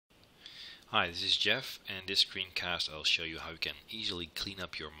Hi, this is Jeff, and this screencast I'll show you how you can easily clean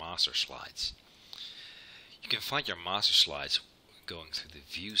up your master slides. You can find your master slides going through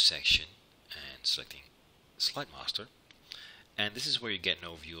the View section and selecting Slide Master. And this is where you get an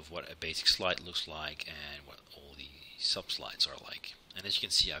overview of what a basic slide looks like and what all the sub-slides are like. And as you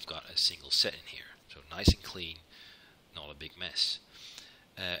can see, I've got a single set in here, so nice and clean, not a big mess.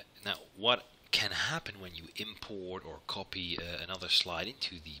 Now, what can happen when you import or copy another slide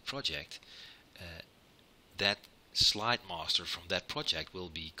into the project, that slide master from that project will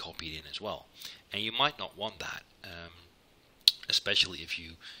be copied in as well. And you might not want that, especially if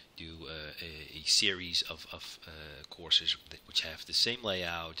you do a series of courses which have the same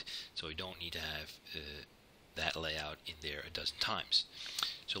layout, so you don't need to have that layout in there a dozen times.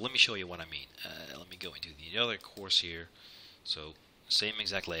 So let me show you what I mean. Let me go into the other course here. So same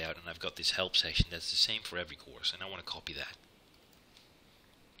exact layout, and I've got this help section that's the same for every course, and I want to copy that.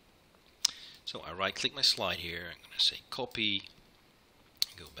 So I right click my slide here, I'm going to say copy,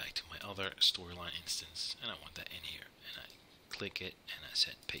 go back to my other storyline instance, and I want that in here, and I click it and I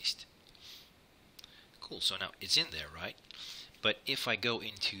said paste. Cool, so now it's in there, right? But if I go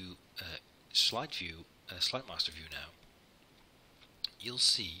into slide view, slide master view now, you'll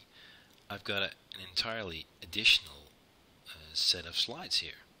see I've got an entirely additional set of slides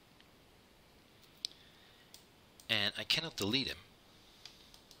here, and I cannot delete them.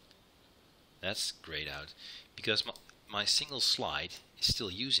 That's grayed out because my single slide is still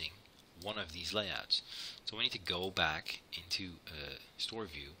using one of these layouts. So we need to go back into Story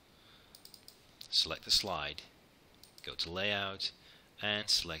View, select the slide, go to Layout, and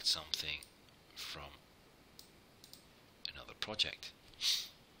select something from another project.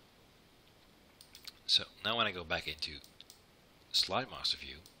 So now when I go back into Slide Master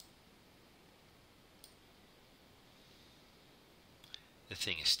View, the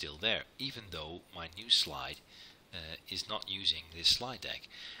thing is still there, even though my new slide is not using this slide deck.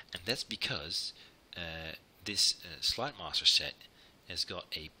 And that's because this slide master set has got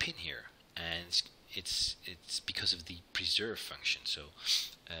a pin here, and it's because of the preserve function. So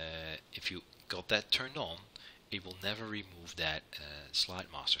if you got that turned on, it will never remove that slide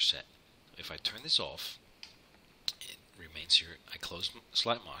master set. If I turn this off, it remains here. I close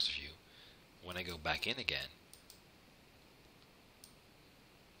slide master view. When I go back in again,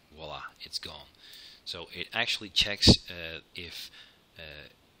 voila, it's gone. So it actually checks if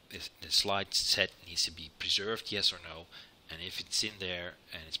the slide set needs to be preserved, yes or no, and if it's in there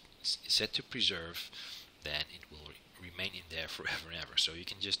and it's set to preserve, then it will remain in there forever and ever. So you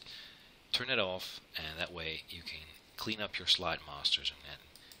can just turn it off, and that way you can clean up your slide masters and then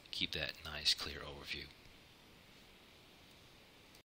keep that nice clear overview.